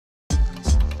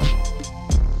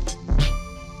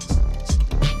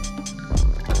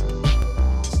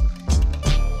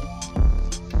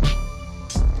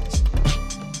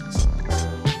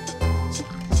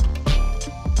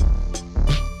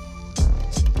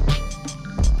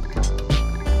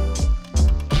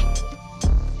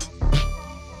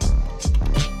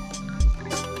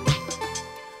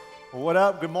What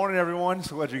up? Good morning, everyone.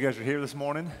 So glad you guys are here this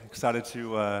morning. Excited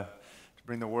to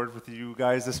bring the word with you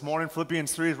guys this morning.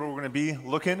 Philippians 3 is where we're going to be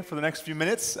looking for the next few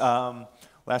minutes.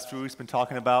 Last few weeks, been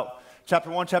talking about chapter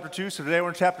 1, chapter 2. So today we're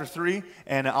in chapter 3,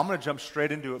 and I'm going to jump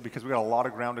straight into it because we got a lot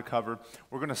of ground to cover.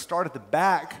 We're going to start at the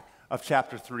back of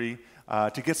chapter 3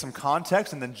 to get some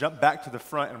context, and then jump back to the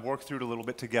front and work through it a little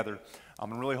bit together.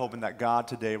 I'm really hoping that God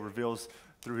today reveals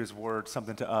through His Word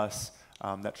something to us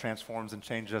that transforms and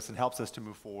changes us and helps us to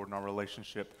move forward in our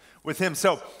relationship with Him.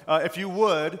 So if you're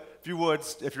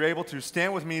able to,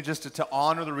 stand with me just to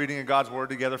honor the reading of God's Word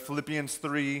together. Philippians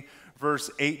 3,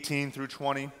 verse 18 through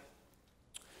 20.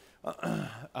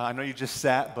 I know you just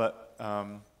sat, but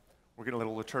we're getting a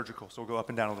little liturgical, so we'll go up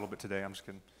and down a little bit today. I'm just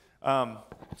kidding.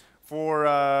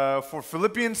 For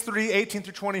Philippians 3, 18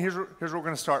 through 20, here's where we're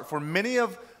going to start. For many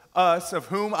of us, of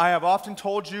whom I have often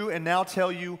told you and now tell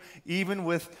you, even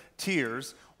with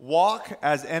tears, walk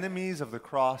as enemies of the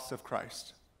cross of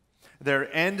Christ.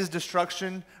 Their end is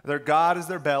destruction, their God is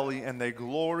their belly, and they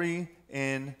glory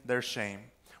in their shame,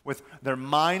 with their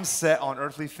mind set on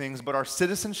earthly things, but our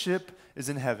citizenship is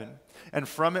in heaven, and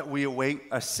from it we await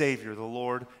a Savior, the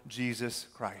Lord Jesus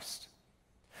Christ.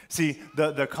 See,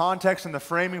 the context and the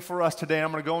framing for us today, and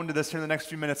I'm going to go into this here in the next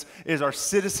few minutes, is our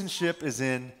citizenship is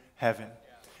in heaven.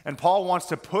 And Paul wants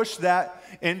to push that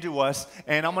into us,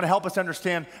 and I'm going to help us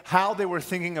understand how they were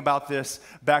thinking about this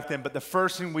back then. But the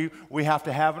first thing we have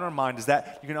to have in our mind is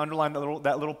that, you can underline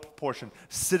that little portion,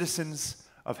 citizens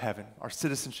of heaven. Our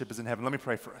citizenship is in heaven. Let me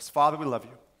pray for us. Father, we love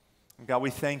you. And God, we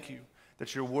thank you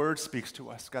that your word speaks to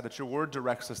us. God, that your word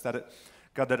directs us, that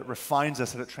it refines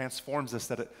us, that it transforms us,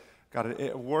 that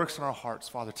it works in our hearts.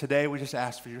 Father, today we just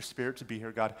ask for your Spirit to be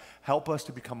here. God, help us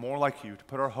to become more like you, to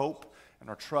put our hope and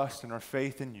our trust and our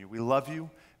faith in you. We love you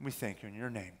and we thank you in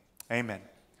your name. Amen.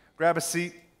 Grab a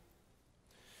seat.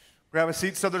 Grab a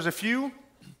seat. So there's a few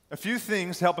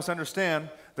things to help us understand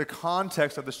the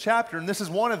context of this chapter, and this is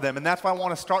one of them, and that's why I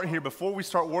want to start here before we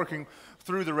start working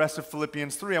through the rest of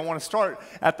Philippians 3. I want to start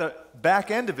at the back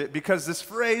end of it because this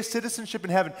phrase, citizenship in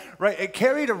heaven, right, it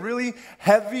carried a really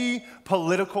heavy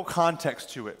political context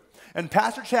to it. And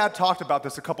Pastor Chad talked about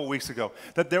this a couple weeks ago,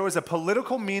 that there was a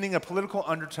political meaning, a political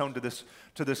undertone to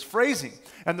this phrasing.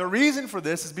 And the reason for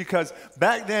this is because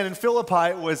back then in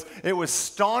Philippi, it was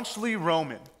staunchly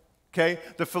Roman. Okay?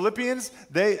 The Philippians,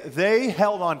 they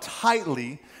held on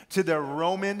tightly to their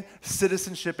Roman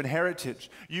citizenship and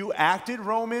heritage. You acted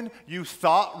Roman, you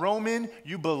thought Roman,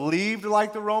 you believed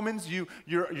like the Romans,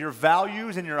 your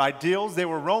values and your ideals, they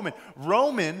were Roman.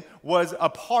 Roman was a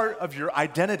part of your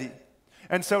identity.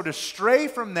 And so to stray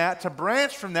from that, to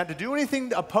branch from that, to do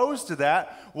anything opposed to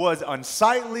that was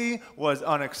unsightly, was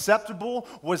unacceptable,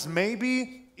 was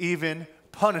maybe even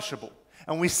punishable.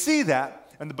 And we see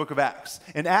that in the book of Acts.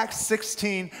 In Acts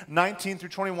 16, 19 through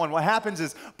 21, what happens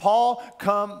is Paul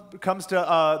comes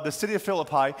to the city of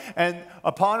Philippi, and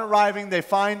upon arriving, they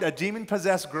find a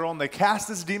demon-possessed girl, and they cast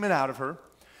this demon out of her.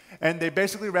 And they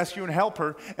basically rescue and help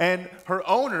her. And her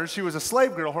owners, she was a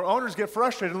slave girl, her owners get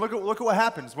frustrated. And look at what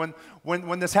happens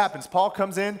when this happens. Paul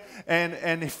comes in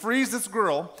and he frees this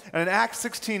girl. And in Acts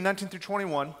 16, 19 through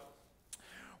 21,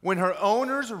 when her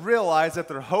owners realized that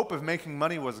their hope of making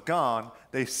money was gone,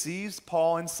 they seized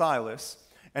Paul and Silas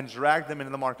and dragged them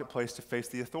into the marketplace to face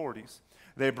the authorities.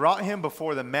 They brought him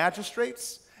before the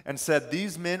magistrates and said,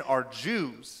 "These men are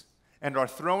Jews and are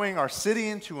throwing our city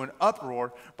into an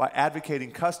uproar by advocating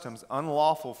customs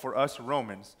unlawful for us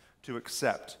Romans to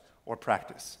accept or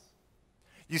practice."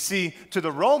 You see, to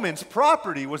the Romans,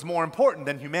 property was more important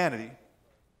than humanity.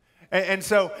 And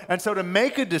so to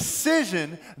make a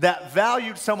decision that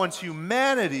valued someone's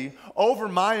humanity over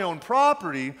my own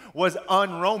property was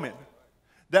un-Roman.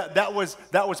 That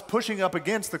was pushing up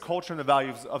against the culture and the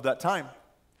values of that time.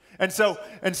 And so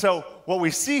what we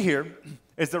see here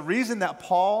is the reason that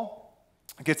Paul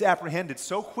gets apprehended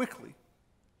so quickly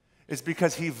is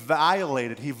because he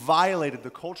violated the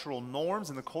cultural norms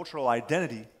and the cultural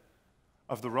identity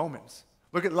of the Romans.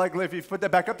 Look at, like, if you put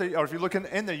that back up there, or if you look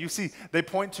in there, you see what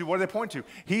do they point to?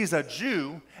 He's a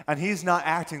Jew, and he's not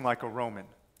acting like a Roman.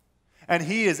 And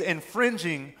he is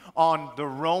infringing on the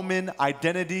Roman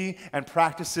identity and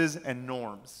practices and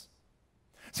norms.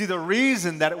 See, the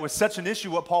reason that it was such an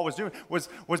issue, what Paul was doing, was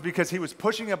because he was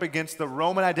pushing up against the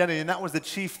Roman identity, and that was the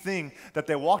chief thing that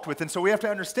they walked with. And so we have to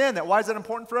understand that. Why is that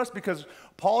important for us? Because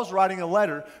Paul's writing a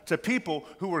letter to people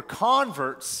who were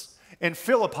converts in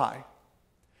Philippi.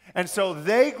 And so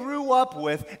they grew up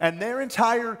with, and their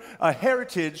entire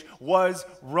heritage was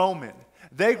Roman.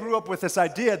 They grew up with this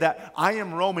idea that I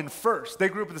am Roman first. They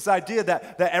grew up with this idea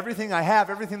that everything I have,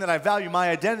 everything that I value, my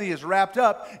identity is wrapped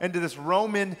up into this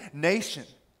Roman nation.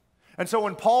 And so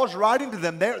when Paul's writing to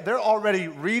them, they're already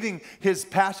reading his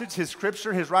passage, his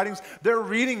scripture, his writings. They're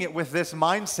reading it with this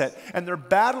mindset, and they're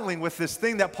battling with this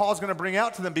thing that Paul's going to bring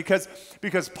out to them because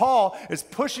Paul is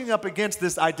pushing up against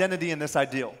this identity and this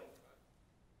ideal.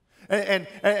 And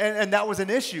that was an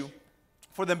issue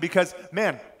for them because,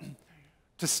 man,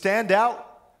 to stand out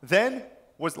then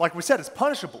was, like we said, it's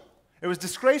punishable. It was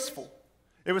disgraceful.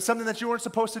 It was something that you weren't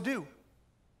supposed to do.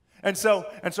 And so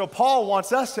Paul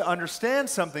wants us to understand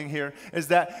something here is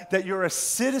that you're a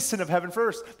citizen of heaven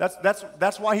first.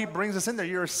 That's why he brings us in there.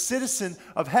 You're a citizen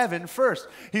of heaven first.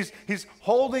 He's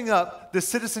holding up the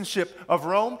citizenship of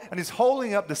Rome, and he's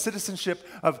holding up the citizenship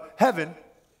of heaven,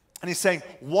 and he's saying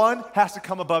one has to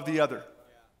come above the other.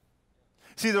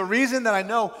 See, the reason that I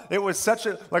know it was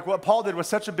like what Paul did was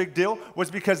such a big deal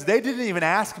was because they didn't even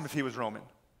ask him if he was Roman.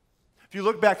 If you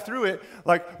look back through it,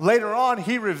 like later on,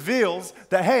 he reveals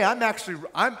that, hey, I'm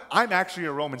actually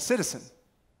a Roman citizen.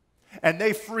 And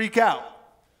they freak out.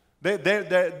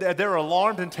 They're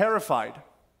alarmed and terrified.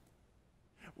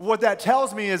 What that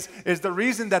tells me is the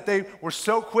reason that they were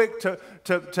so quick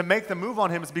to make the move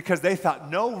on him is because they thought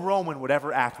no Roman would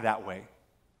ever act that way.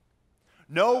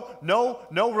 No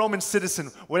Roman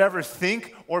citizen would ever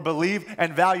think or believe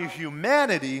and value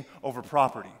humanity over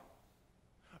property.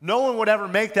 No one would ever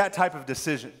make that type of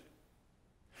decision.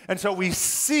 And so we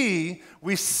see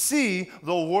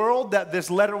the world that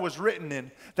this letter was written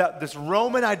in, that this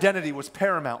Roman identity was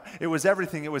paramount. It was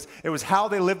everything. It was how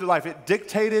they lived their life. It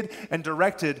dictated and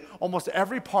directed almost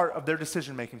every part of their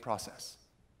decision-making process.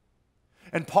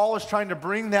 And Paul is trying to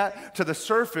bring that to the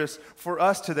surface for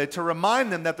us today, to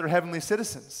remind them that they're heavenly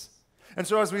citizens. And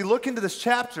so as we look into this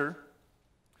chapter,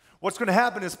 what's going to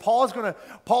happen is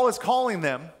Paul is calling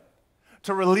them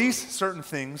to release certain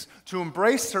things, to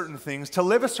embrace certain things, to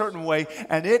live a certain way,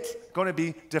 and it's going to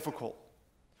be difficult.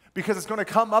 Because it's going to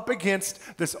come up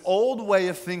against this old way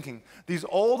of thinking, these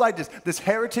old ideas, this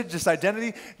heritage, this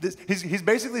identity. He's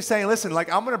basically saying, listen,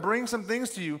 like I'm going to bring some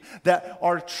things to you that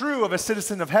are true of a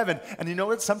citizen of heaven. And you know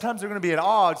what? Sometimes they're going to be at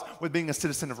odds with being a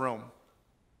citizen of Rome.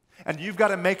 And you've got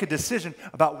to make a decision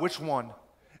about which one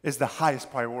is the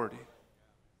highest priority.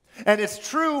 And it's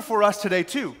true for us today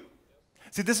too.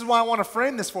 See, this is why I want to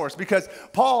frame this for us, because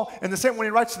Paul, in the same when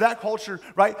he writes to that culture,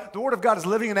 right, the Word of God is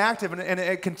living and active, and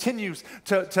it continues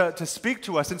to speak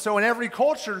to us. And so in every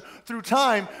culture through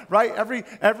time, right,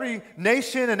 every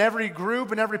nation and every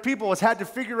group and every people has had to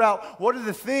figure out what are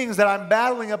the things that I'm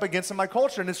battling up against in my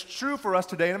culture. And it's true for us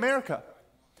today in America.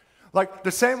 Like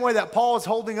the same way that Paul is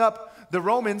holding up the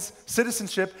Romans'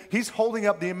 citizenship, he's holding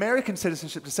up the American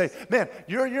citizenship to say, man,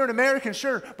 you're an American,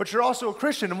 sure, but you're also a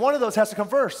Christian, and one of those has to come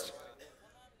first.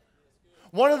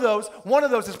 One of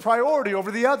those is priority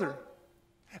over the other.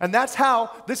 And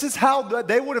this is how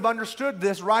they would have understood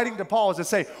this writing to Paul, is to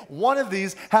say one of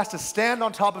these has to stand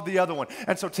on top of the other one.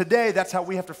 And so today, that's how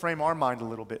we have to frame our mind a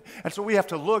little bit. And so we have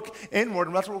to look inward,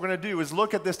 and that's what we're going to do, is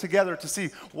look at this together to see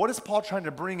what is Paul trying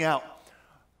to bring out?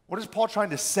 What is Paul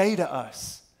trying to say to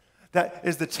us? That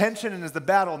is the tension and is the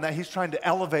battle, and that he's trying to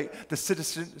elevate the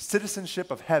citizenship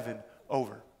of heaven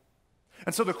over.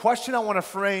 And so the question I want to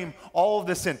frame all of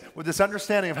this in, with this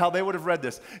understanding of how they would have read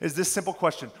this, is this simple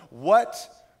question: what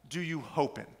do you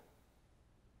hope in?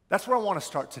 That's where I want to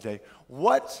start today.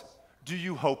 What do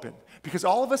you hope in? Because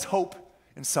all of us hope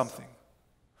in something.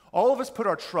 All of us put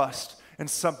our trust in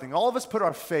something. All of us put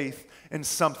our faith in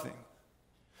something.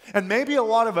 And maybe a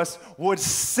lot of us would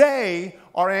say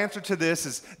our answer to this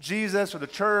is Jesus or the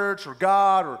church or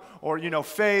God or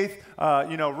faith,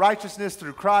 righteousness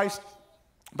through Christ.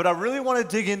 But I really want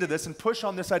to dig into this and push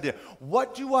on this idea.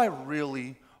 What do I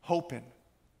really hope in?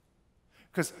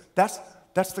 Because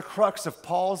that's the crux of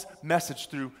Paul's message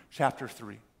through chapter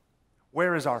 3.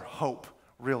 Where is our hope,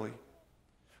 really?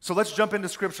 So let's jump into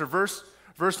Scripture. Verse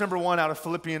number 1 out of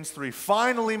Philippians 3.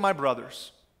 Finally, my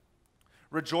brothers,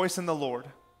 rejoice in the Lord.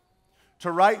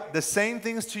 To write the same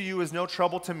things to you is no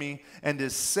trouble to me and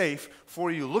is safe for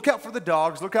you. Look out for the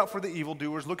dogs, look out for the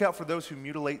evildoers, look out for those who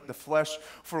mutilate the flesh,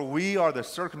 for we are the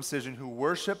circumcision who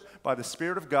worship by the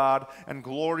Spirit of God and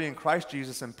glory in Christ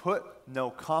Jesus and put no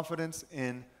confidence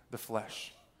in the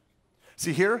flesh.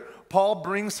 See here, Paul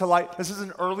brings to light, this is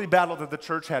an early battle that the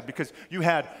church had, because you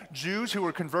had Jews who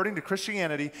were converting to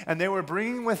Christianity, and they were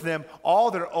bringing with them all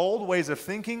their old ways of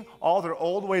thinking, all their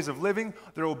old ways of living,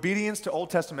 their obedience to Old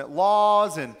Testament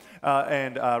laws and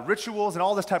rituals and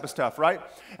all this type of stuff, right?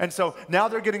 And so now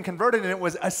they're getting converted, and it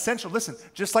was essential. Listen,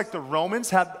 just like the Romans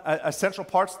had essential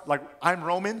parts, like I'm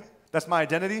Roman, that's my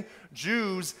identity.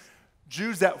 Jews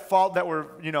that were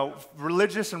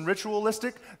religious and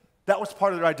ritualistic, that was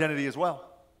part of their identity as well.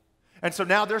 And so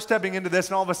now they're stepping into this,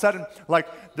 and all of a sudden,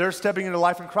 like, they're stepping into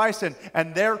life in Christ,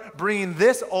 and they're bringing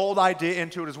this old idea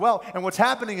into it as well. And what's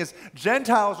happening is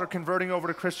Gentiles are converting over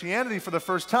to Christianity for the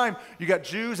first time. You got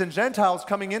Jews and Gentiles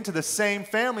coming into the same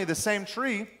family, the same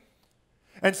tree.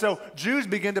 And so Jews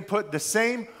begin to put the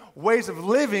same ways of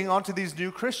living onto these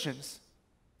new Christians,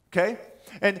 okay?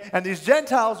 And these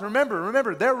Gentiles,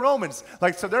 remember, they're Romans.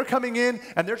 Like, so they're coming in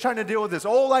and they're trying to deal with this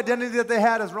old identity that they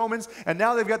had as Romans, and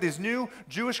now they've got these new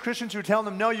Jewish Christians who are telling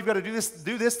them, no, you've got to do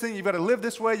this thing, you've got to live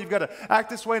this way, you've got to act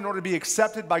this way in order to be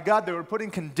accepted by God. They were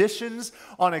putting conditions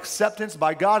on acceptance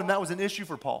by God, and that was an issue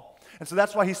for Paul. And so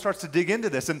that's why he starts to dig into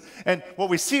this. And what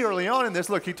we see early on in this,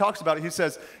 look, he talks about it. He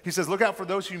says, look out for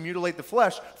those who mutilate the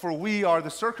flesh, for we are the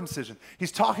circumcision.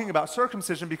 He's talking about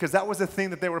circumcision because that was the thing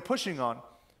that they were pushing on.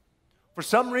 For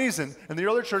some reason, in the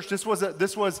early church, this was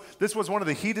one of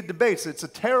the heated debates. It's a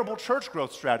terrible church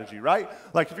growth strategy, right?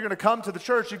 Like, if you're going to come to the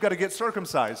church, you've got to get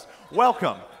circumcised.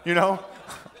 Welcome, you know?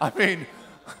 I mean,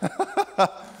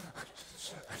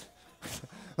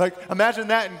 like, imagine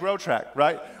that in Grow Track,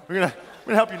 right? We're gonna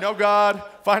help you know God,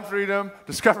 find freedom,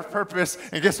 discover purpose,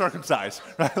 and get circumcised,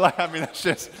 right? Like, I mean, that's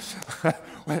just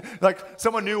like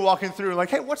someone new walking through, like,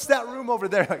 hey, what's that room over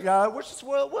there? Like, yeah,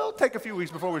 we'll take a few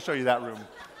weeks before we show you that room.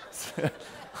 You're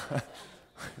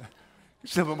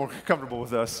still a little more comfortable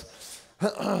with us. You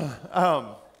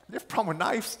have a problem with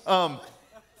knives?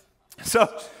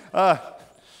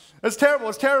 It's terrible.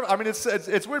 It's terrible. I mean,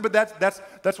 it's weird, but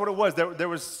that's what it was. There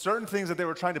was certain things that they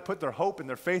were trying to put their hope and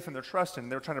their faith and their trust in.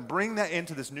 They were trying to bring that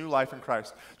into this new life in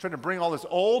Christ, trying to bring all this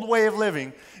old way of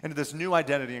living into this new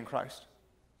identity in Christ.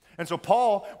 And so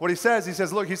Paul, what he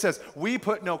says, we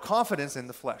put no confidence in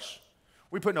the flesh.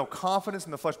 We put no confidence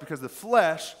in the flesh because the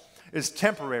flesh is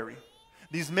temporary.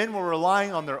 These men were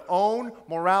relying on their own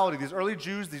morality. These early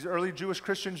Jews, these early Jewish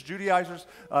Christians, Judaizers,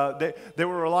 they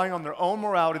were relying on their own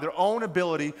morality, their own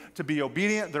ability to be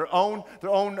obedient, their own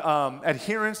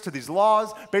adherence to these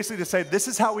laws, basically to say this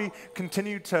is how we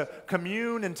continue to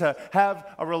commune and to have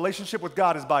a relationship with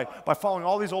God is by following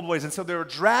all these old ways. And so they were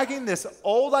dragging this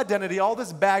old identity, all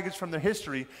this baggage from their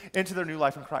history into their new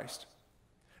life in Christ.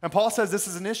 And Paul says this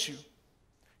is an issue.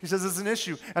 He says this is an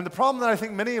issue. And the problem that I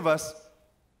think many of us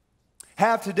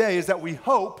have today is that we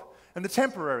hope in the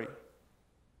temporary.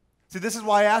 See, this is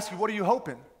why I ask you, what are you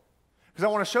hoping? Because I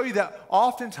want to show you that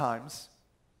oftentimes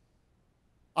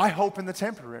I hope in the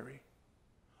temporary.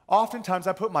 Oftentimes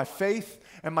I put my faith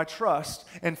and my trust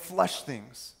in flesh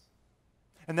things.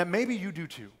 And that maybe you do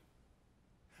too.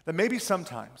 That maybe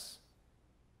sometimes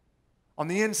on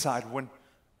the inside when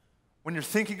you're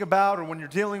thinking about or when you're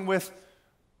dealing with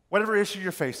whatever issue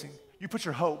you're facing, you put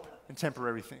your hope in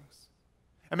temporary things.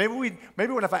 And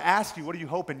maybe if I ask you, what are you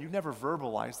hoping, you never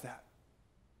verbalize that.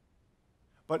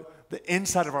 But the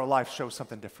inside of our life shows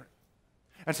something different.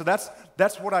 And so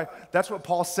that's what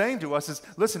Paul's saying to us is,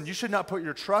 listen, you should not put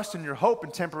your trust and your hope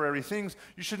in temporary things.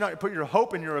 You should not put your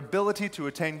hope in your ability to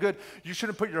attain good. You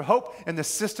shouldn't put your hope in the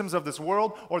systems of this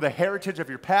world or the heritage of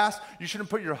your past. You shouldn't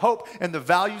put your hope in the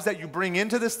values that you bring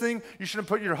into this thing. You shouldn't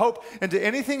put your hope into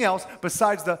anything else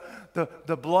besides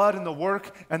the blood and the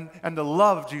work and the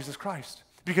love of Jesus Christ.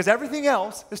 Because everything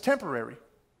else is temporary.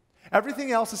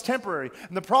 Everything else is temporary.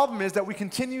 And the problem is that we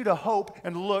continue to hope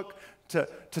and look to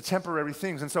temporary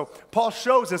things. And so Paul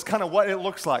shows us kind of what it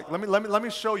looks like. Let me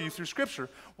show you through Scripture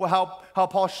how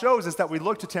Paul shows us that we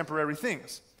look to temporary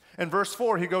things. In verse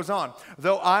 4, he goes on,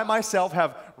 though I myself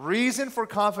have reason for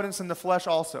confidence in the flesh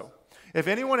also. If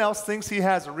anyone else thinks he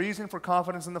has a reason for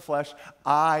confidence in the flesh,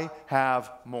 I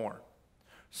have more.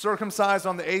 Circumcised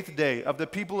on the 8th day, of the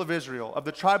people of Israel, of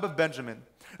the tribe of Benjamin,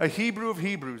 a Hebrew of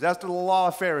Hebrews, as to the law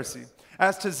a Pharisee,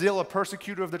 as to zeal a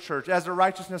persecutor of the church, as to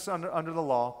righteousness under the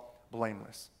law,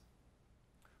 blameless.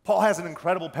 Paul has an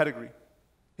incredible pedigree.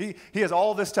 He has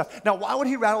all this stuff. Now, why would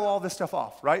he rattle all this stuff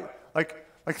off, right? Like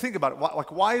think about it.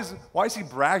 Why is he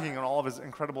bragging on all of his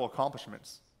incredible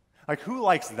accomplishments? Like, who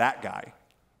likes that guy,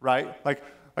 right? Like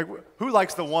who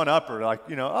likes the one-upper? Like,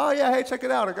 you know, oh yeah, hey, check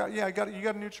it out. You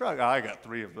got a new truck. Oh, I got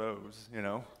 3 of those, you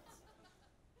know.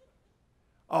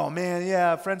 Oh man,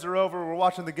 yeah, friends are over. We're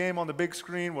watching the game on the big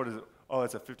screen. What is it? Oh,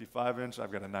 it's a 55-inch.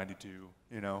 I've got a 92,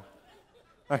 you know.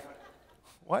 Like,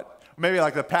 what? Maybe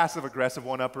like the passive-aggressive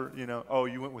one-upper, you know. Oh,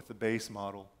 you went with the base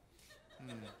model.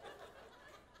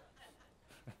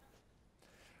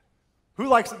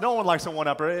 No one likes a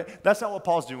one-upper. That's not what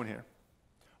Paul's doing here.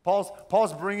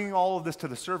 Paul's bringing all of this to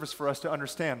the surface for us to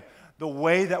understand the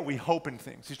way that we hope in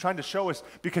things. He's trying to show us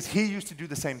because he used to do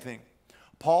the same thing.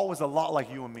 Paul was a lot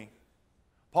like you and me.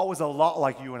 Paul was a lot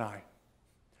like you and I.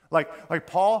 Like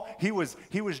Paul, he was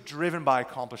driven by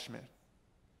accomplishment.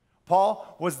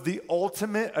 Paul was the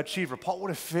ultimate achiever. Paul would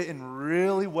have fit in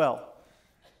really well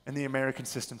in the American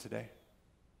system today.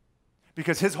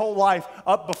 Because his whole life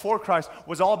up before Christ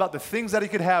was all about the things that he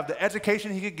could have, the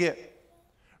education he could get,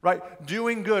 right?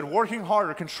 Doing good, working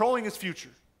harder, controlling his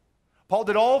future. Paul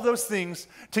did all of those things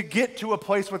to get to a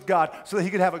place with God so that he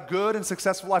could have a good and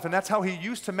successful life. And that's how he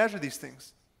used to measure these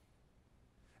things.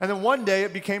 And then one day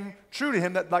it became true to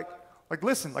him that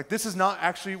listen, this is not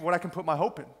actually what I can put my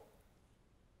hope in.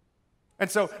 And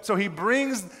so he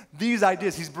brings these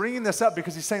ideas. He's bringing this up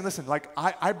because he's saying, listen,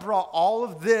 I brought all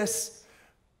of this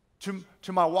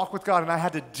to my walk with God, and I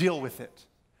had to deal with it.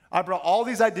 I brought all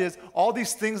these ideas, all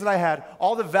these things that I had,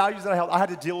 all the values that I held, I had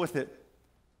to deal with it.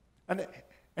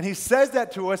 And he says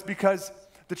that to us because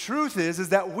the truth is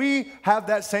that we have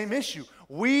that same issue.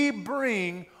 We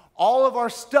bring all of our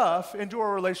stuff into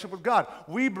our relationship with God.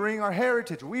 We bring our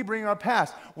heritage. We bring our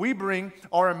past. We bring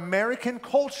our American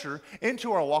culture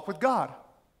into our walk with God.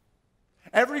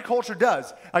 Every culture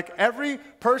does. Like every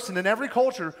person in every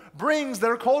culture brings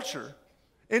their culture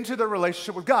into their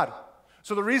relationship with God.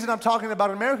 So the reason I'm talking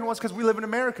about an American one is because we live in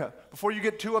America, before you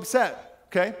get too upset,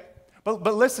 okay? But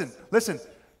listen,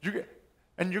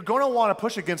 and you're going to want to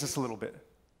push against this a little bit.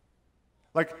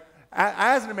 Like,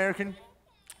 as an American,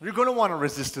 you're going to want to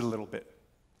resist it a little bit.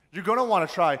 You're going to want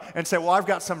to try and say, well, I've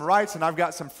got some rights and I've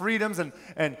got some freedoms and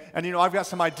I've got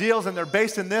some ideals and they're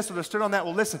based in this or they're stood on that.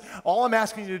 Well, listen, all I'm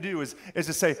asking you to do is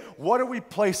to say, what are we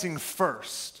placing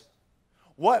first?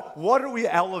 What are we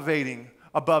elevating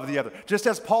above the other? Just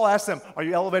as Paul asked them, are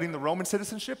you elevating the Roman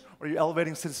citizenship or are you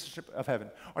elevating citizenship of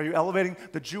heaven? Are you elevating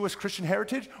the Jewish Christian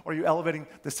heritage or are you elevating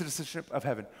the citizenship of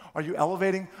heaven? Are you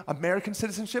elevating American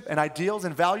citizenship and ideals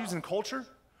and values and culture?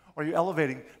 Or are you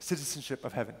elevating citizenship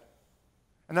of heaven?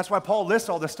 And that's why Paul lists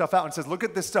all this stuff out and says, look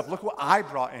at this stuff. Look what I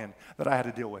brought in that I had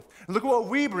to deal with. And look at what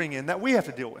we bring in that we have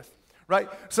to deal with, right?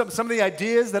 Some of the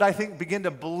ideas that I think begin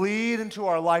to bleed into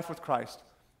our life with Christ.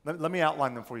 Let me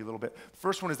outline them for you a little bit. The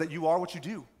first one is that you are what you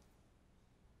do.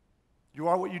 You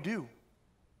are what you do.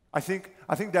 I think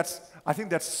that's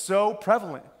so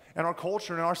prevalent in our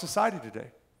culture and in our society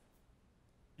today.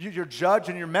 You're judged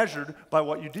and you're measured by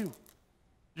what you do.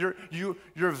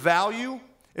 Your value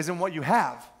is in what you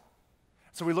have.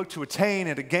 So we look to attain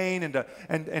and to gain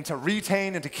and to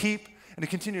retain and to keep and to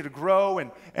continue to grow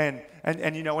and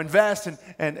invest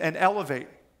and elevate.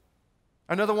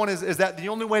 Another one is that the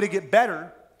only way to get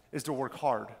better is to work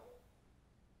hard.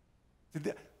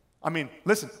 I mean,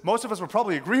 listen, most of us would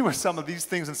probably agree with some of these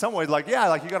things in some ways, you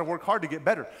got to work hard to get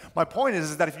better. My point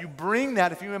is that if you bring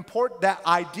that, if you import that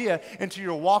idea into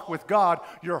your walk with God,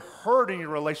 you're hurting your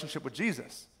relationship with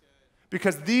Jesus.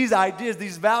 Because these ideas,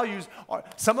 these values,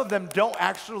 some of them don't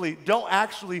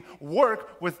actually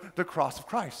work with the cross of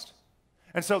Christ.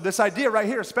 And so this idea right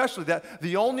here, especially that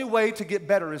the only way to get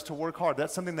better is to work hard,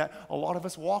 that's something that a lot of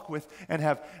us walk with and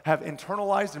have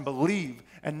internalized and believe,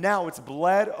 and now it's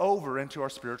bled over into our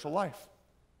spiritual life.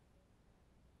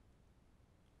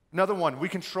 Another one, we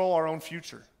control our own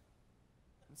future.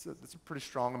 It's a pretty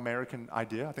strong American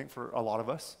idea, I think, for a lot of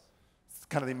us. It's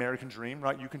kind of the American dream,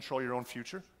 right? You control your own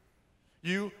future.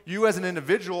 You as an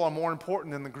individual are more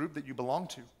important than the group that you belong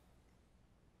to.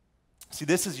 See,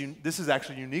 this is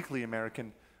actually uniquely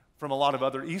American from a lot of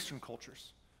other Eastern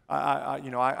cultures.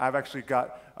 I've actually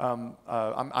got,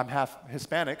 I'm half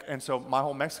Hispanic, and so my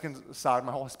whole Mexican side,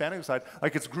 my whole Hispanic side,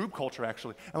 it's group culture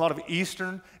actually. And a lot of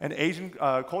Eastern and Asian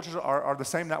cultures are the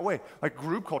same that way. Like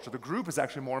group culture, the group is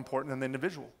actually more important than the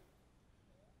individual.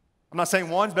 I'm not saying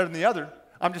one's better than the other.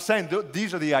 I'm just saying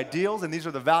these are the ideals and these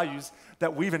are the values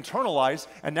that we've internalized,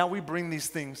 and now we bring these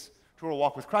things to our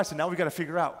walk with Christ, and now we've got to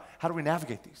figure out, how do we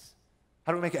navigate these?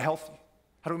 How do we make it healthy?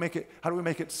 How do we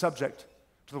make it subject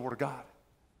to the Word of God?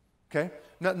 Okay?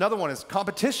 Another one is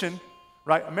competition,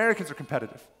 right? Americans are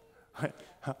competitive.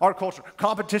 Our culture,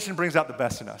 competition brings out the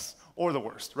best in us, or the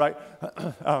worst, right?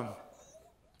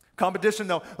 Competition,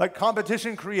 though,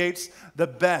 competition creates the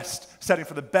best setting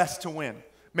for the best to win,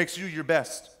 makes you your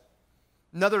best.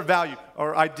 Another value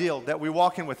or ideal that we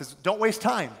walk in with is don't waste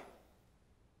time,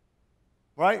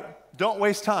 right? Don't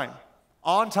waste time.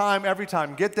 On time, every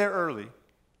time. Get there early.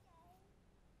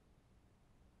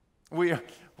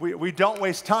 We don't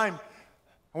waste time.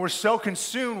 And we're so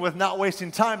consumed with not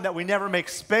wasting time that we never make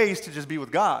space to just be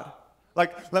with God.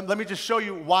 Let me just show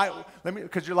you why.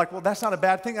 Because you're like, well, that's not a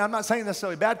bad thing. I'm not saying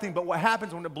necessarily a bad thing, but what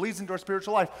happens when it bleeds into our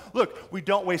spiritual life? Look, we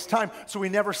don't waste time, so we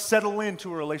never settle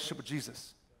into a relationship with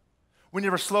Jesus. We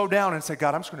never slow down and say,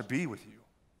 God, I'm just going to be with you.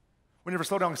 We never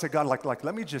slow down and say, God,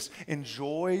 let me just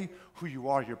enjoy who you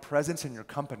are, your presence and your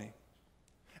company.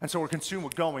 And so we're consumed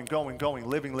with going,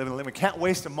 living. Can't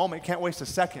waste a moment, can't waste a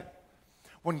second.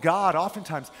 When God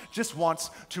oftentimes just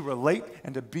wants to relate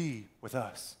and to be with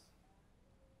us.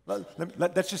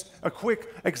 That's just a quick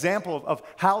example of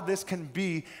how this can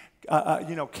be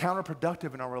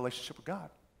counterproductive in our relationship with God.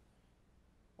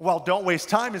 While don't waste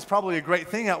time is probably a great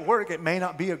thing at work, it may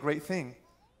not be a great thing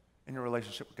in your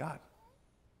relationship with God.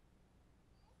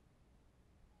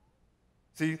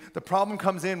 See, the problem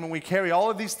comes in when we carry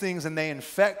all of these things and they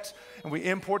infect and we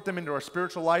import them into our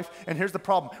spiritual life. And here's the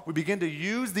problem. We begin to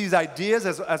use these ideas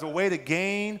as a way to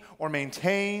gain or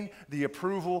maintain the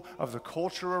approval of the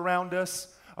culture around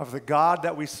us, of the God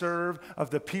that we serve, of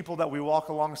the people that we walk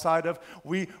alongside of.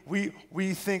 We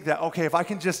think that, okay, if I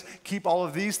can just keep all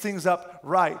of these things up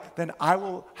right, then I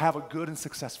will have a good and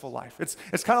successful life.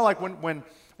 It's kind of like when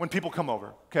people come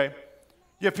over, okay?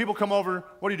 You have people come over,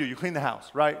 what do? You clean the house,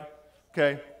 right?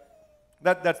 Okay,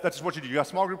 that's just what you do. You got a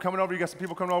small group coming over, you got some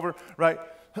people coming over, right?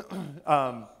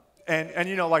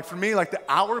 And like for me, like the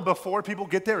hour before people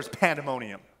get there is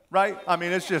pandemonium, right? I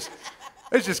mean, it's just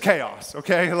chaos,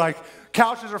 okay? Like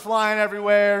couches are flying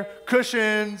everywhere,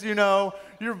 cushions,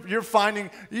 you're finding,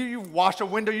 you washed a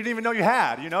window you didn't even know you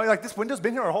had, like this window's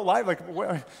been here our whole life, like,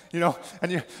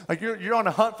 and you're on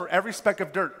a hunt for every speck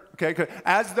of dirt, okay?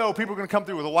 As though people are gonna come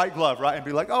through with a white glove, right? And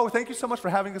be like, oh, thank you so much for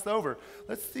having us over.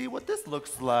 Let's see what this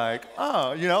looks like.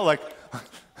 Oh, like,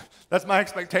 that's my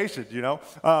expectation,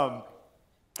 And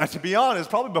to be honest,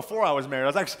 probably before I was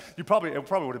married, it probably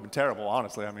would have been terrible,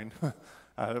 honestly. I mean,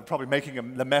 probably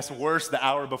making the mess worse the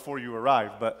hour before you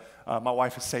arrived, but my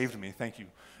wife has saved me, thank you.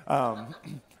 And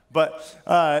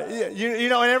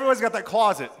everyone's got that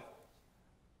closet,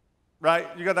 right?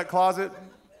 You got that closet,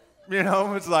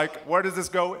 it's like, where does this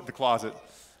go? The closet.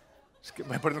 Just put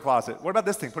it in the closet. What about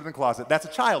this thing? Put it in the closet. That's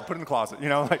a child, put it in the closet,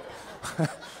 like.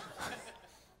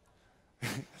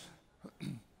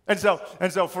 And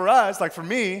so for us, like for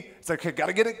me, it's like, okay, got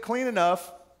to get it clean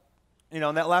enough, in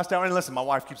that last hour. And listen, my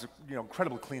wife keeps an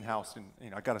incredibly clean house, and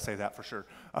I got to say that for sure.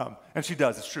 And she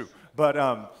does, it's true. But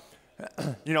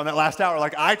in that last hour,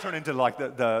 like I turn into like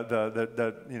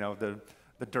the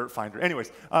dirt finder.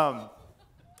 Anyways,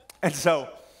 and so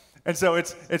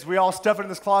it's we all stuff it in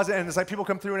this closet, and it's like people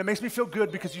come through, and it makes me feel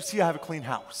good because you see I have a clean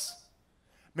house.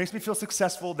 It makes me feel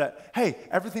successful that, hey,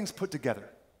 everything's put together.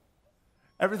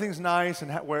 Everything's nice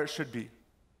and where it should be.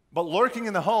 But lurking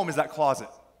in the home is that closet.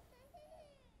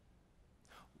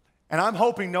 And I'm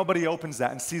hoping nobody opens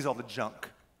that and sees all the junk.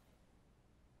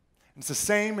 And it's the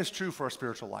same is true for our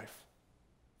spiritual life.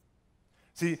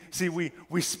 See,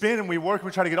 we spin and we work,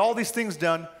 we try to get all these things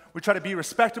done, we try to be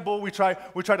respectable, we try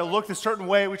to look a certain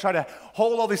way, we try to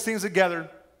hold all these things together.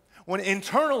 When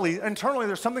internally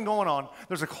there's something going on,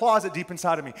 there's a closet deep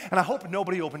inside of me. And I hope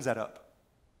nobody opens that up.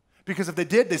 Because if they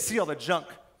did, they'd see all the junk.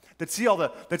 They'd see all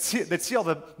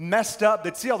the messed up.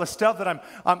 They'd see all the stuff that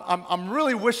I'm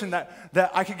really wishing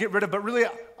that I could get rid of, but really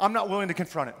I'm not willing to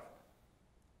confront it.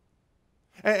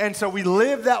 And so we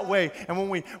live that way. And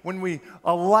when we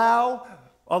allow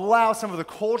some of the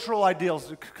cultural ideals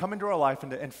to come into our life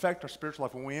and to infect our spiritual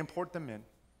life, when we import them in,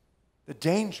 the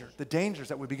danger is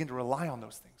that we begin to rely on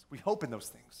those things. We hope in those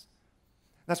things.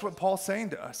 That's what Paul's saying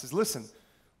to us is listen,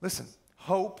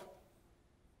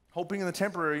 hoping in the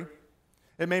temporary,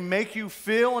 it may make you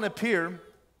feel and appear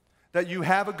that you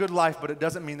have a good life, but it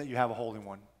doesn't mean that you have a holy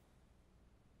one.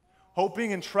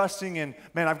 Hoping and trusting in,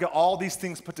 man, I've got all these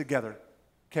things put together,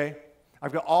 okay?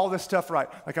 I've got all this stuff right.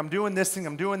 Like I'm doing this thing,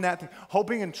 I'm doing that thing.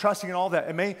 Hoping and trusting in all that.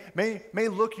 It may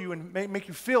look you and may make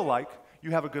you feel like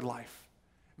you have a good life.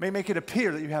 It may make it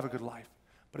appear that you have a good life,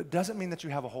 but it doesn't mean that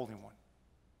you have a holy one.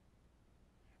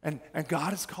 And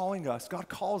God is calling us. God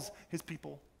calls his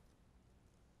people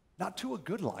not to a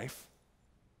good life,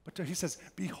 but he says,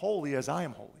 be holy as I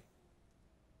am holy.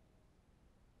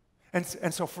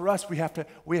 And so for us, we have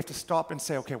to stop and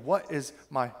say, okay, what is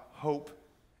my hope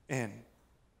in?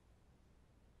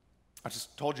 I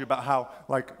just told you about how,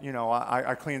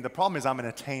 I clean. The problem is I'm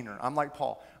an attainer. I'm like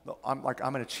Paul.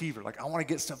 I'm an achiever. Like, I want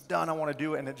to get stuff done. I want to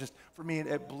do it. And it just, for me,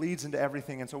 it bleeds into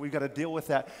everything. And so we've got to deal with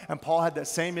that. And Paul had that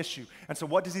same issue. And so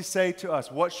what does he say to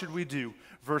us? What should we do?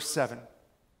 Verse 7.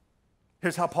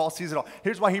 Here's how Paul sees it all.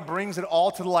 Here's why he brings it all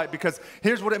to the light, because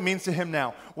here's what it means to him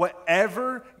now.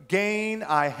 Whatever gain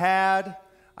I had,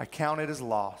 I counted as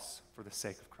loss for the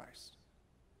sake of Christ.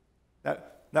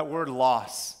 That word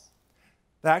loss,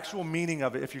 the actual meaning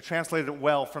of it, if you translate it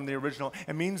well from the original,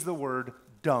 it means the word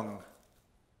dung,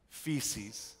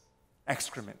 feces,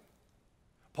 excrement.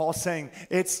 Paul's saying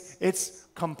it's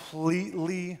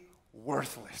completely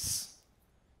worthless.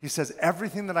 He says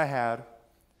everything that I had,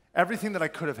 everything that I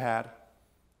could have had,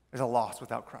 is a loss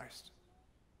without Christ.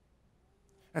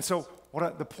 And so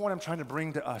the point I'm trying to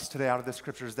bring to us today out of this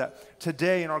scripture is that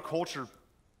today in our culture,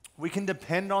 We can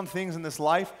depend on things in this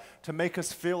life to make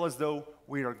us feel as though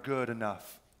we are good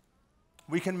enough.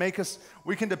 We can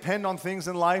depend on things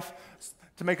in life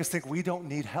to make us think we don't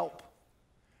need help,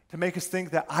 to make us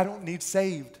think that I don't need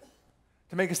saved,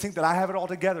 to make us think that I have it all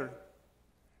together.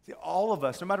 See, all of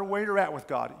us, no matter where you're at with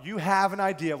God, you have an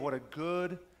idea of what a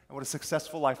good and what a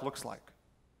successful life looks like.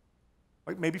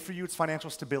 Like maybe for you it's financial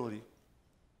stability.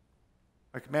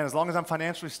 Like, man, as long as I'm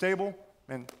financially stable,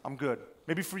 man, I'm good.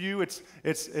 Maybe for you it's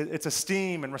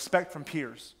esteem and respect from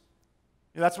peers.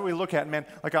 You know, that's what we look at, man.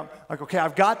 Like, okay,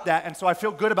 I've got that, and so I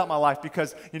feel good about my life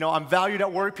because, you know, I'm valued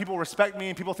at work, people respect me,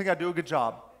 and people think I do a good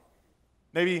job.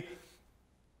 Maybe,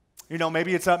 you know,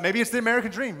 maybe it's the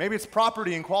American dream. Maybe it's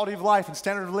property and quality of life and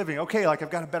standard of living. Okay, like I've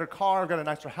got a better car, I've got a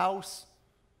nicer house.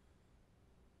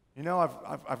 You know,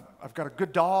 I've got a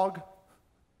good dog.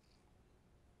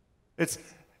 It's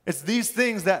these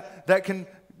things that can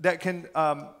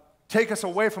take us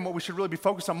away from what we should really be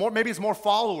focused on. Maybe it's more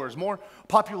followers, more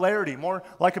popularity, more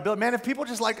likability. Man, if people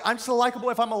just I'm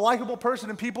if I'm a likable person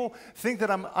and people think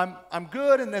that I'm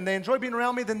good and they enjoy being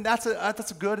around me, then that's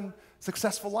a good and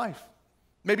successful life.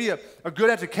 Maybe a good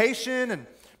education and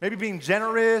maybe being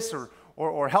generous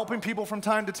or helping people from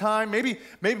time to time. Maybe,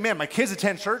 man, my kids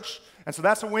attend church, and so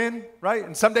that's a win, right?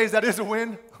 And some days that is a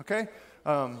win, okay?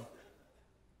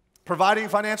 Providing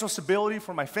financial stability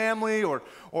for my family, or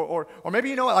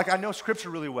maybe, you know what, like I know Scripture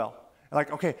really well.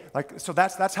 Like, okay, like so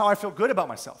that's how I feel good about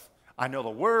myself. I know the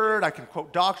Word, I can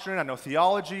quote doctrine, I know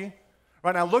theology,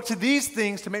 right? And I look to these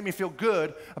things to make me feel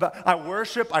good about. I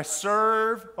worship, I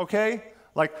serve, okay?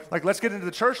 Like let's get into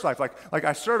the church life. Like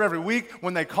I serve every week.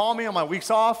 When they call me on my weeks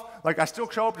off, like I still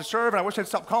show up to serve, and I wish they'd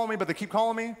stop calling me, but they keep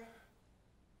calling me.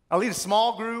 I lead a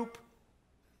small group.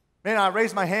 Man, I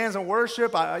raise my hands in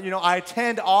worship. I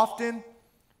attend often.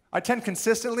 I attend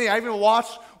consistently. I even watch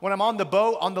when I'm on the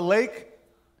boat, on the lake.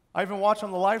 I even watch on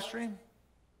the live stream.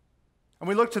 And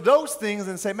we look to those things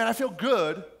and say, man, I feel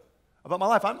good about my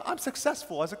life. I'm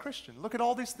successful as a Christian. Look at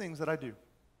all these things that I do.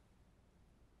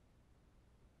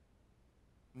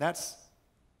 And that's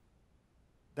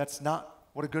not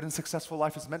what a good and successful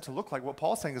life is meant to look like. What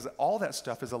Paul's saying is that all that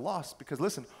stuff is a loss because,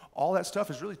 listen, all that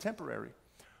stuff is really temporary.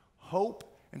 Hope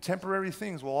and temporary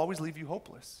things will always leave you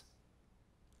hopeless.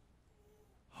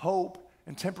 Hope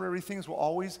and temporary things will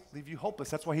always leave you hopeless.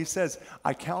 That's why he says,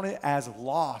 I count it as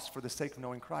loss for the sake of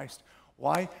knowing Christ.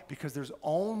 Why? Because there's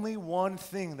only one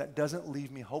thing that doesn't leave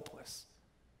me hopeless,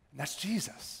 and that's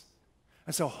Jesus.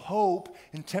 And so hope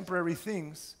in temporary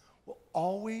things will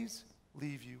always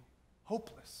leave you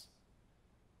hopeless.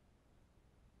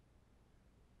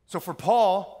 So for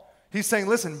Paul, he's saying,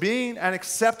 listen, being an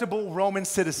acceptable Roman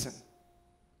citizen,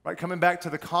 right, coming back to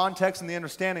the context and the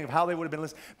understanding of how they would have been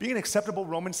listening, being an acceptable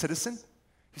Roman citizen,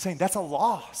 he's saying that's a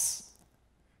loss.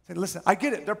 He's saying, listen, I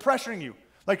get it. They're pressuring you.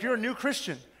 Like you're a new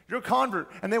Christian, you're a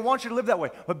convert, and they want you to live that way.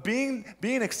 But being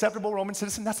an acceptable Roman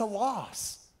citizen, that's a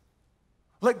loss.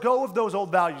 Let go of those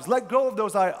old values. Let go of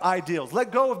those ideals.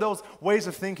 Let go of those ways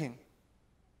of thinking.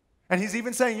 And he's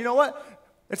even saying, you know what?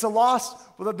 It's a loss.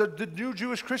 The new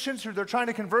Jewish Christians who they're trying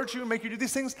to convert you and make you do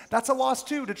these things, that's a loss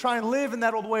too, to try and live in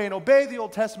that old way and obey the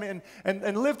Old Testament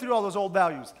and live through all those old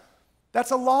values.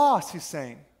 That's a loss, he's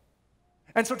saying.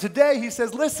 And so today he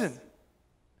says, listen,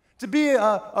 to be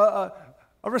a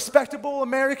respectable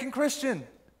American Christian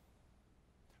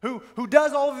who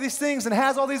does all of these things and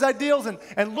has all these ideals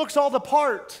and looks all the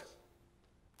part,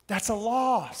 that's a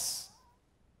loss.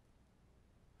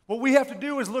 What we have to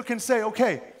do is look and say,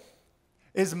 okay,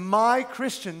 is my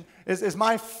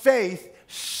faith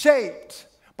shaped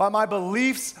by my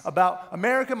beliefs about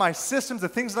America, my systems, the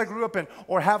things that I grew up in,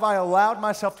 or have I allowed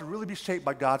myself to really be shaped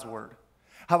by God's Word?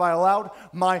 Have I allowed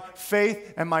my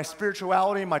faith and my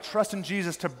spirituality and my trust in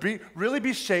Jesus to really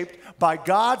be shaped by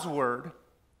God's Word,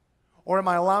 or am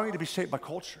I allowing it to be shaped by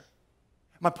culture?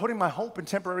 Am I putting my hope in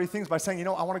temporary things by saying, you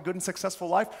know, I want a good and successful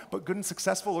life, but good and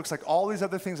successful looks like all these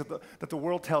other things that the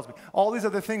world tells me. All these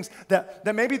other things that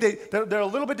maybe they're a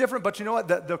little bit different, but you know what?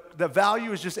 The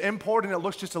value is just important and it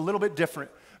looks just a little bit different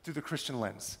through the Christian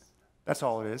lens. That's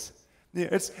all it is. Yeah,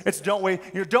 it's don't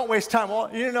waste time.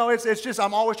 Well, you know, it's just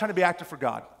I'm always trying to be active for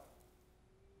God.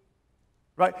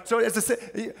 Right? So you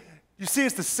see,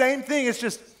 it's the same thing. It's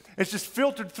just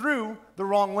filtered through the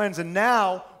wrong lens, and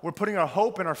now we're putting our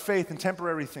hope and our faith in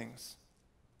temporary things.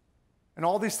 And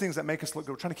all these things that make us look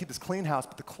good. We're trying to keep this clean house,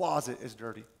 but the closet is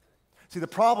dirty. See, the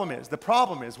problem is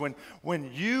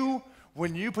when you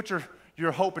put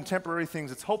your hope in temporary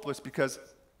things, it's hopeless because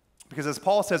as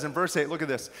Paul says in verse 8, look at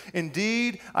this.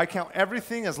 Indeed, I count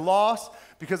everything as loss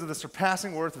because of the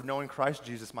surpassing worth of knowing Christ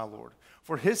Jesus my Lord,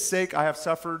 For his sake I have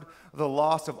suffered the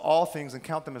loss of all things and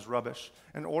count them as rubbish,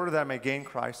 in order that I may gain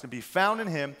Christ and be found in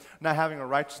him, not having a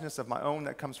righteousness of my own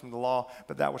that comes from the law,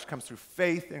 but that which comes through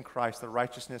faith in Christ, the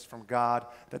righteousness from God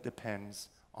that depends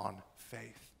on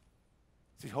faith.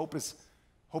 See, hope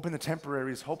in the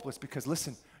temporary is hopeless because,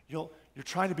 listen, you're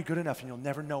trying to be good enough and you'll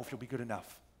never know if you'll be good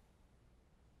enough.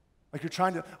 Like you're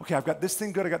trying to, okay, I've got this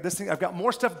thing good, I've got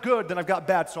more stuff good than I've got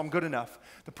bad, so I'm good enough.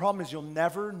 The problem is you'll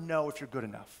never know if you're good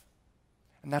enough.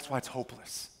 And that's why it's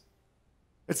hopeless.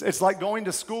 It's like going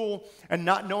to school and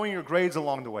not knowing your grades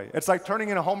along the way. It's like turning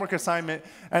in a homework assignment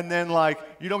and then like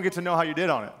you don't get to know how you did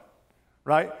on it,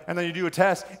 right? And then you do a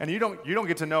test and you don't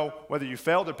get to know whether you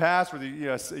failed or passed, whether you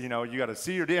got a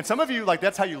C or D. And some of you, like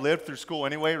that's how you lived through school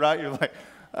anyway, right? You're like,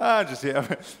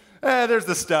 there's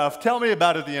the stuff. Tell me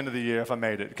about it at the end of the year if I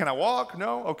made it. Can I walk?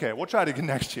 No? Okay, we'll try it again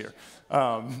next year.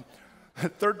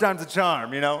 Third time's a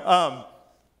charm,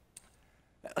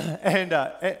 And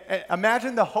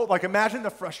imagine the hope, like imagine the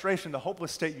frustration, the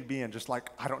hopeless state you'd be in, just like,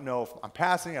 I don't know if I'm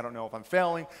passing, I don't know if I'm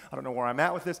failing, I don't know where I'm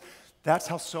at with this. That's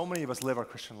how so many of us live our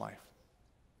Christian life.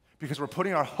 Because we're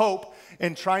putting our hope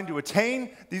in trying to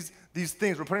attain these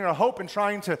things. We're putting our hope in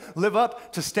trying to live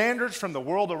up to standards from the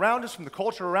world around us, from the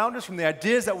culture around us, from the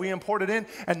ideas that we imported in,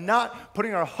 and not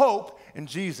putting our hope in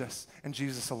Jesus and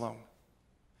Jesus alone.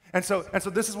 And so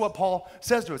this is what Paul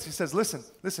says to us. He says,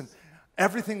 listen,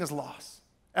 everything is lost.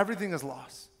 Everything is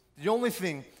lost. The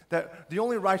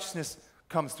only righteousness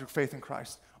comes through faith in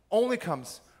Christ, only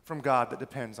comes from God that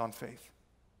depends on faith.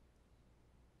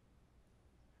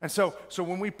 And so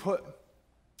when we put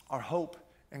our hope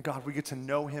in God, we get to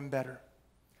know him better.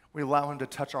 We allow him to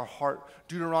touch our heart.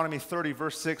 Deuteronomy 30,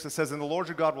 verse 6, it says, and the Lord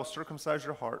your God will circumcise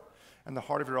your heart and the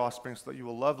heart of your offspring so that you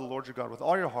will love the Lord your God with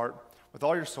all your heart, with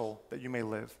all your soul, that you may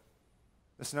live.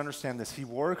 Listen, understand this. He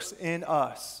works in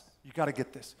us. You got to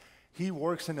get this. He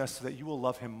works in us so that you will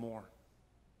love him more.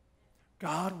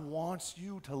 God wants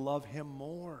you to love him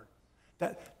more.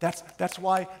 That's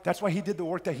why he did the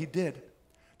work that he did.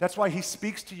 That's why he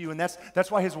speaks to you, and that's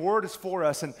why his word is for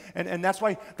us, and that's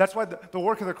why the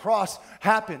work of the cross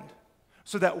happened,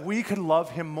 so that we could love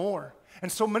him more.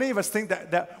 And so many of us think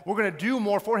that we're going to do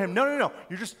more for him. No.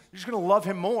 You're just going to love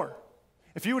him more.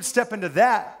 If you would step into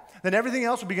that, then everything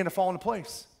else would begin to fall into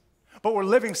place. But we're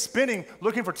living, spinning,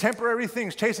 looking for temporary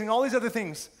things, chasing all these other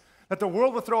things that the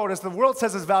world will throw at us, the world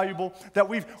says is valuable, that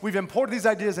we've imported these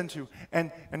ideas into.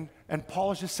 And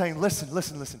Paul is just saying,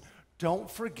 listen. Don't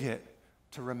forget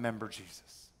to remember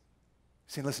Jesus.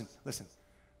 He's saying, listen.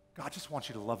 God just wants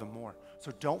you to love him more.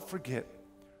 So don't forget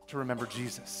to remember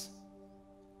Jesus.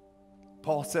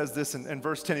 Paul says this in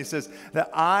verse 10. He says, that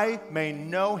I may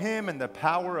know him and the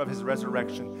power of his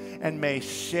resurrection and may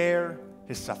share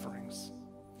his sufferings,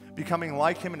 becoming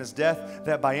like him in his death,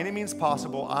 that by any means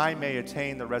possible I may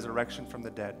attain the resurrection from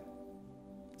the dead.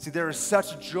 See, there is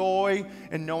such joy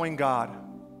in knowing God.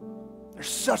 There's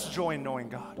such joy in knowing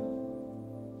God.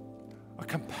 A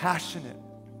compassionate,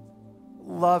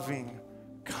 loving,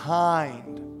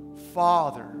 kind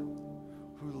Father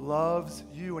who loves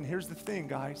you. And here's the thing,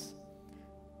 guys.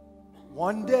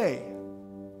 One day,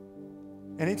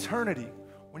 in eternity,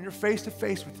 when you're face to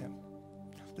face with him,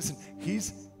 listen,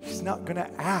 he's not going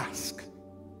to ask.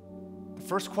 The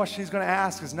first question he's going to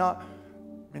ask is not,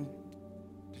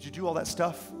 did you do all that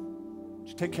stuff? Did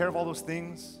you take care of all those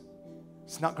things?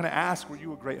 It's not going to ask, were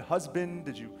you a great husband?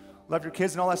 Did you love your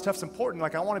kids? And all that stuff's important.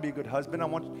 Like, I want to be a good husband. I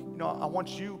want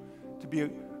you to be a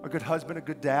good husband, a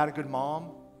good dad, a good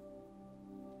mom.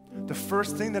 The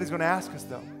first thing that he's going to ask us,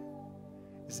 though,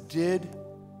 is, did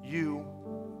you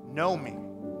know me?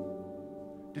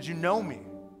 Did you know me?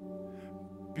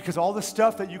 Because all the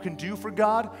stuff that you can do for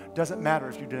God doesn't matter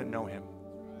if you didn't know him.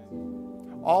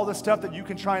 All the stuff that you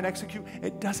can try and execute,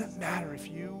 it doesn't matter if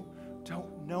you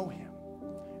don't know him.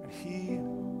 And he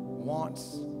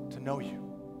wants to know you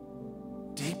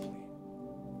deeply.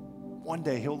 One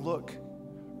day he'll look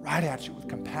right at you with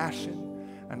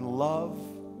compassion and love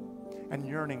and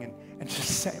yearning and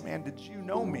just say, man, did you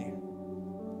know me?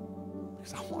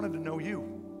 Because I wanted to know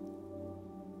you.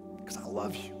 Because I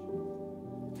love you.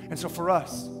 And so for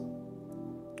us,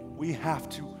 we have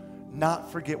to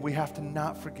not forget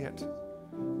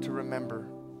to remember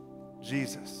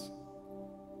Jesus.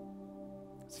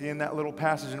 See, in that little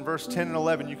passage in verse 10 and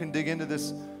 11, you can dig into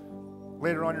this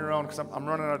later on your own because I'm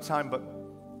running out of time, but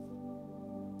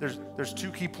there's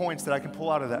two key points that I can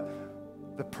pull out of that.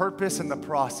 The purpose and the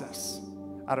process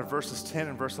out of verses 10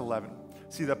 and verse 11.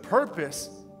 See, the purpose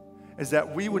is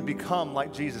that we would become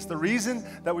like Jesus. The reason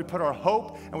that we put our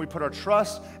hope and we put our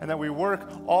trust and that we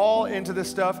work all into this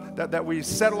stuff, that we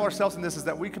settle ourselves in this, is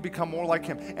that we could become more like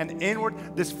him. And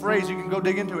inward, this phrase, you can go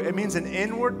dig into it. It means an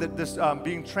inward, that this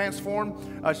being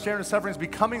transformed, sharing his sufferings,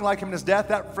 becoming like him in his death.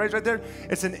 That phrase right there,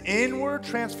 it's an inward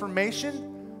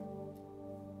transformation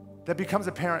that becomes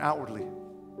apparent outwardly.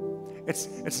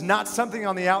 It's not something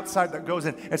on the outside that goes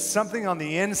in. It's something on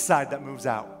the inside that moves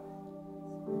out.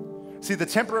 See, the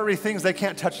temporary things, they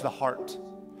can't touch the heart.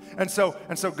 And so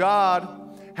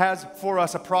God has for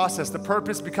us a process. The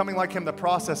purpose, becoming like him, the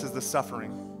process is the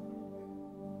suffering.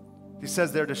 He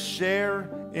says there to share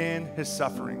in his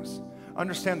sufferings.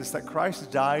 Understand this, that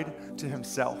Christ died to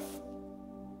himself.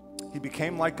 He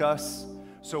became like us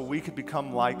so we could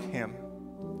become like him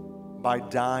by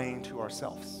dying to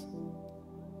ourselves.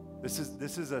 This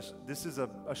is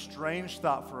a strange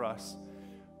thought for us.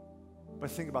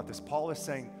 But think about this. Paul is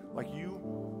saying, like,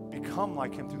 you become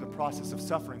like him through the process of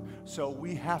suffering. So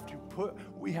we have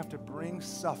to bring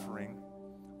suffering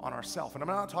on ourselves. And I'm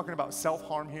not talking about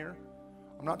self-harm here.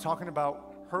 I'm not talking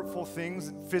about hurtful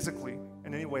things physically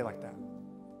in any way like that.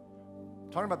 I'm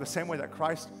talking about the same way that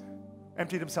Christ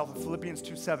emptied himself in Philippians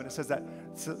 2:7. It says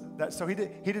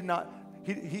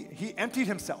he emptied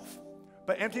himself,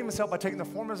 but emptying himself by taking the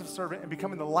form as a servant and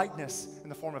becoming the likeness in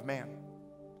the form of man.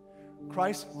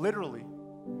 Christ literally,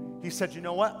 he said, you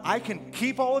know what? I can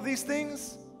keep all of these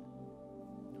things,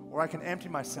 or I can empty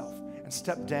myself and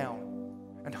step down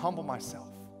and humble myself.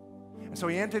 And so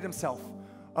he emptied himself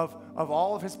of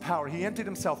all of his power. He emptied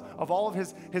himself of all of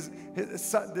his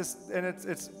this, and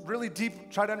it's really deep,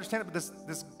 try to understand it, but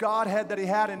this Godhead that he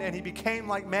had, and he became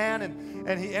like man,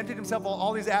 and he emptied himself of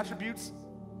all these attributes.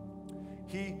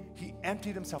 He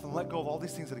emptied himself and let go of all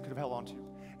these things that he could have held on to.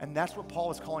 And that's what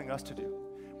Paul is calling us to do.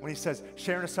 When he says,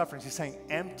 sharing his sufferings, he's saying,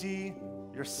 empty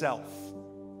yourself.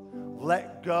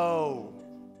 Let go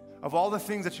of all the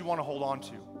things that you want to hold on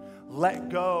to. Let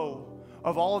go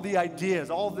of all of the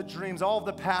ideas, all of the dreams, all of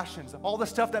the passions, all the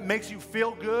stuff that makes you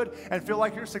feel good and feel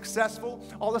like you're successful,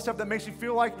 all the stuff that makes you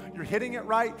feel like you're hitting it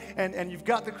right and you've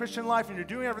got the Christian life and you're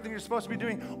doing everything you're supposed to be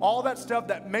doing. All that stuff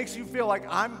that makes you feel like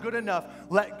I'm good enough,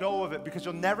 let go of it, because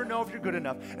you'll never know if you're good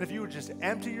enough. And if you would just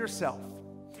empty yourself,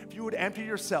 if you would empty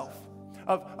yourself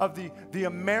of the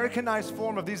Americanized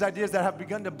form of these ideas that have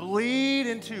begun to bleed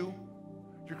into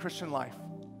your Christian life.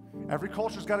 Every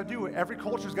culture's got to do it. Every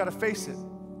culture's got to face it.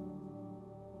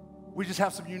 We just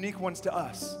have some unique ones to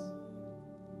us.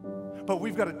 But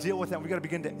we've got to deal with them. We've got to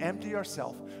begin to empty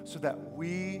ourselves so that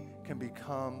we can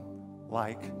become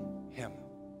like him.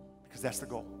 Because that's the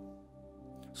goal.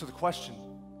 So the question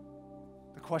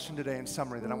today in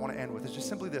summary that I want to end with is just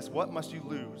simply this. What must you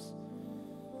lose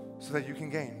so that you can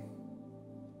gain?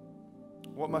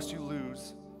 What must you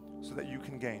lose so that you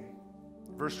can gain?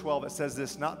 Verse 12, it says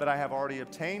this, not that I have already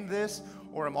obtained this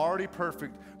or am already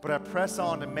perfect, but I press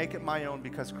on to make it my own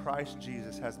because Christ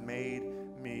Jesus has made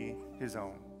me his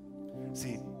own.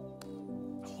 See,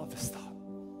 I love this thought.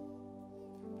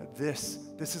 That this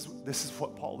is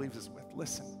what Paul leaves us with.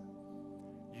 Listen,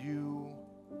 you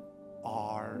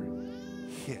are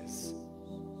his.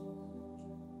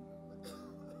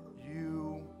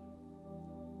 You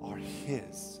are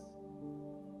his.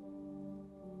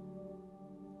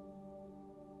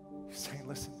 He's saying,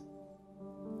 listen,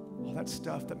 all that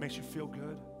stuff that makes you feel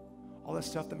good, all that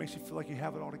stuff that makes you feel like you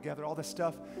have it all together, all that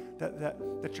stuff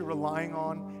that you're relying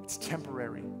on, it's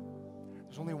temporary.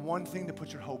 There's only one thing to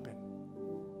put your hope in,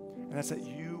 and that's that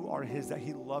you are his, that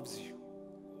he loves you,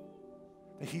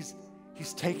 that he's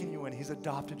taken you in, he's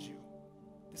adopted you.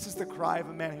 This is the cry of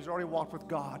a man who's already walked with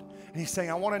God, and he's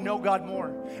saying, I want to know God more.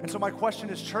 And so my question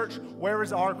is, church, where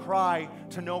is our cry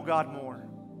to know God more?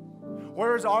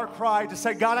 Where is our cry to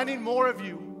say, God, I need more of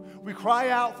you? We cry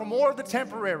out for more of the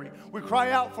temporary. We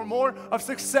cry out for more of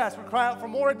success. We cry out for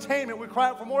more attainment. We cry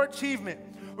out for more achievement.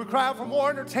 We cry out for more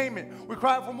entertainment. We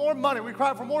cry out for more money. We cry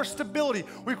out for more stability.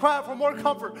 We cry out for more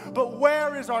comfort. But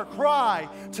where is our cry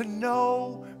to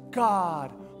know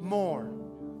God more?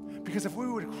 Because if we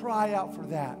would cry out for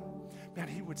that, man,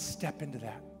 he would step into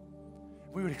that.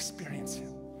 We would experience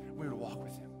him. We would walk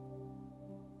with him.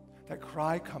 That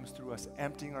cry comes through us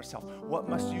emptying ourselves. What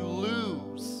must you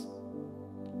lose?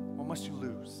 What must you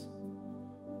lose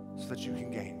so that you can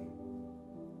gain?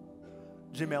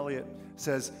 Jim Elliott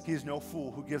says, he is no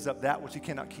fool who gives up that which he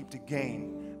cannot keep to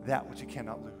gain that which he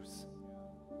cannot lose.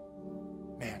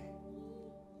 Man,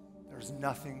 there's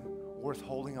nothing worth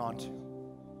holding on to.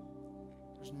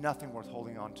 There's nothing worth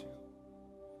holding on to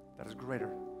that is greater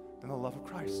than the love of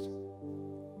Christ.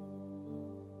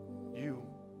 You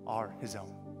are his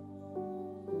own.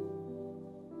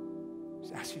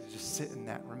 Just ask you to just sit in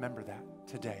that, remember that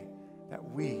today, that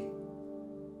we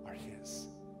are his.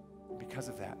 And because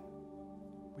of that,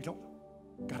 we don't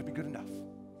got to be good enough.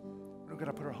 We don't got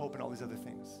to put our hope in all these other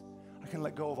things. I can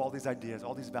let go of all these ideas,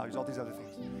 all these values, all these other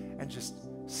things, and just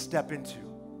step into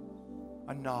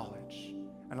a knowledge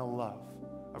and a love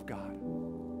of God.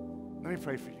 Let me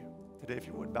pray for you today, if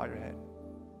you would, bow your head.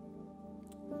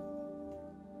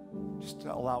 Just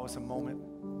to allow us a moment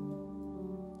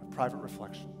of private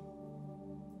reflection.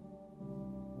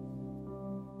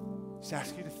 Just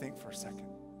ask you to think for a second.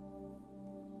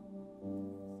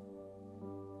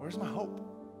 Where's my hope?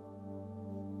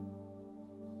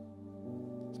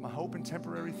 Is my hope in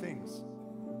temporary things?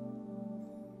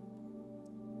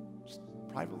 Just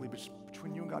privately, but just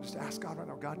between you and God, just ask God right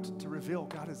now, God, to reveal,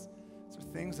 God, is there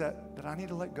things that I need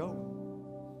to let go?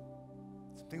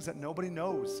 Some things that nobody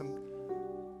knows,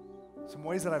 some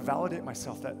ways that I validate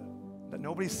myself that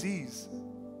nobody sees.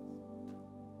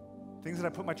 Things that I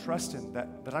put my trust in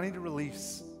that I need to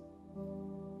release.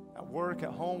 At work,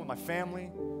 at home, with my family,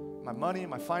 my money,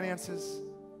 my finances,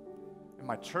 in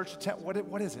my church attendance.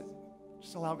 What is it?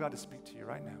 Just allow God to speak to you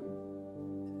right now.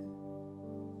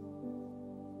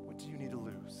 What do you need to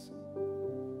lose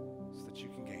so that you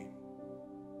can gain?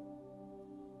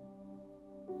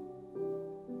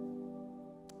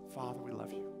 Father, we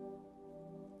love you.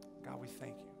 God, we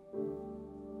thank you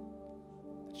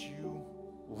that you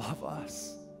love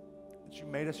us, that you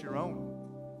made us your own.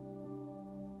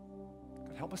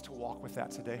 God, help us to walk with that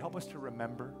today. Help us to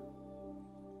remember,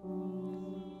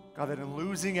 God, that in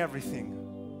losing everything,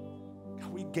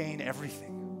 God, we gain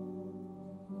everything.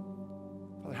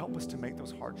 Father, help us to make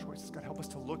those hard choices. God, help us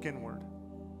to look inward,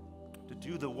 to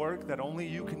do the work that only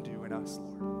you can do in us,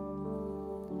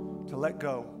 Lord, to let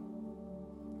go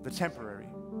of the temporary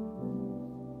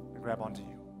and grab onto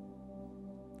you.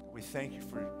 We thank you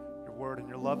for your word and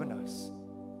your love in us.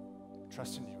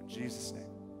 Trust in you in Jesus' name.